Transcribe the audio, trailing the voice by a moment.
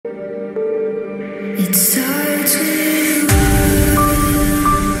It starts with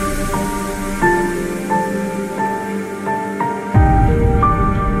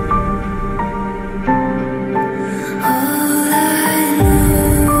all I know.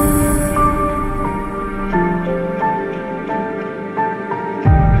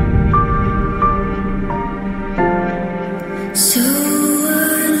 So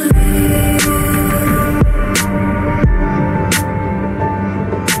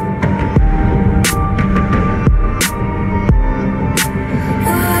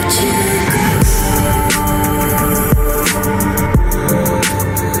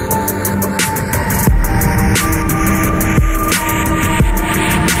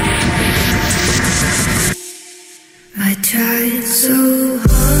I tried so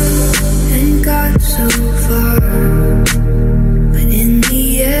hard and got so far, but in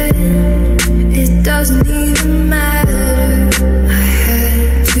the end, it doesn't even matter. I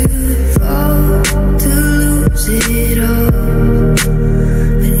had to fall to lose it all,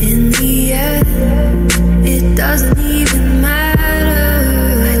 but in the end, it doesn't even matter.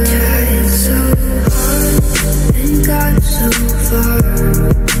 I tried so hard and got so far,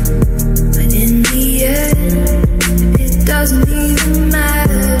 but in the end, it doesn't even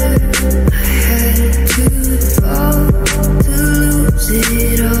matter. I had to fall to lose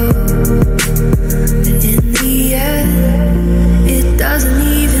it all, but in the end, it doesn't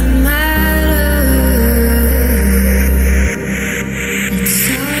even matter. It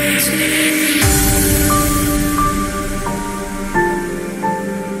starts with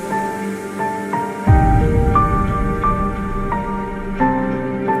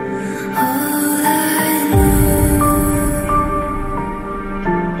all I know.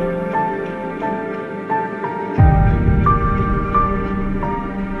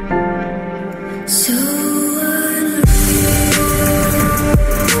 So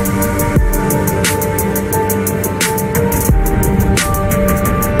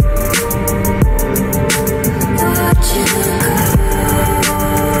watch you go.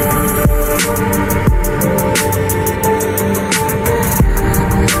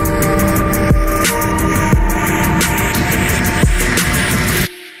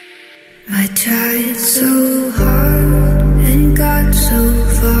 I tried so hard and got so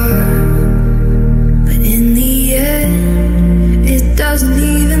far, but in the end, it doesn't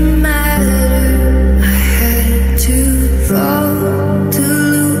even matter. I had to fall to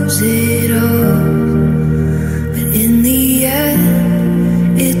lose it all, but in the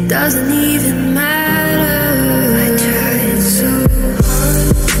end, it doesn't even matter. I tried so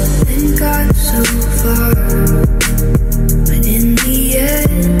hard and got so far, but in the end,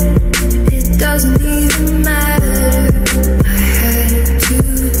 it doesn't even matter. I had to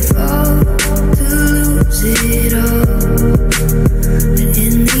fall to lose it all, but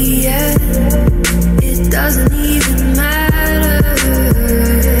in the end, it doesn't even matter.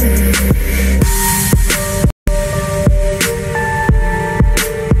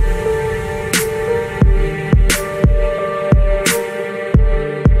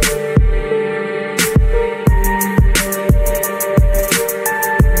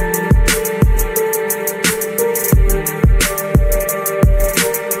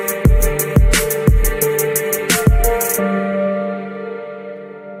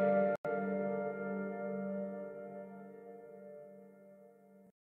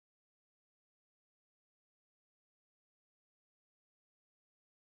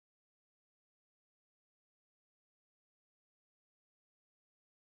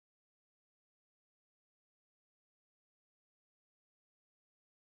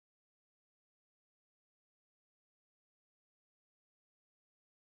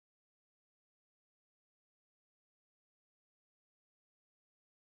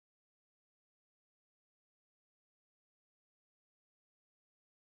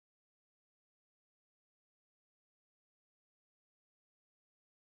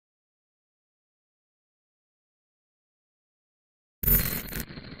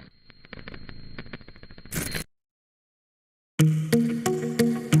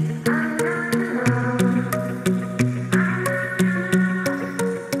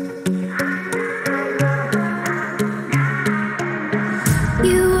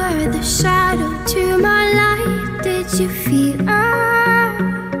 You were the shadow to my light. Did you feel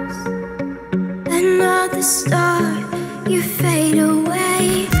us? Another star, you fade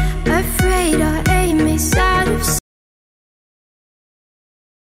away. Afraid our aim is out of sight.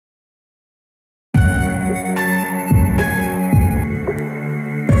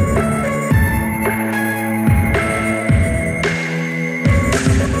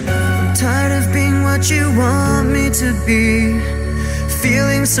 Tired of being what you want me to be.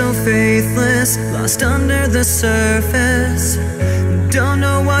 feeling so faithless, lost under the surface. Don't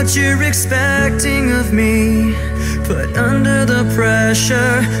know what you're expecting of me, put under the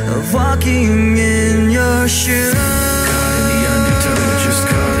pressure of walking in your shoes. Caught in the undertow, just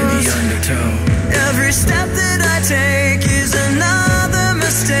caught in the undertow. Every step that I take is another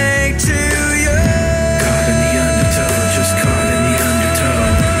mistake to you. Caught in the undertow, just caught in the undertow.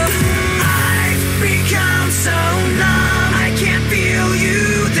 I've become so numb, I can't feel you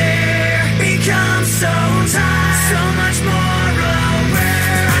there. Become so tired, so much more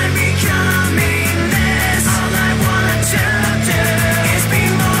aware. I'm becoming this. All I want to do is be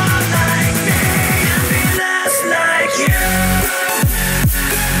more like me and be less like you.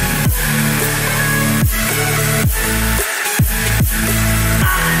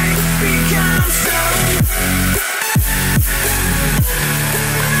 I've become so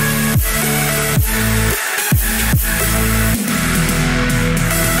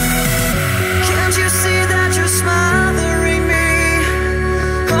Can't you see that you're smothering me,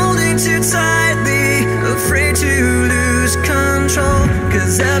 holding too tightly, afraid to lose control?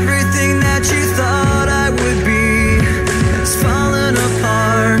 'Cause everything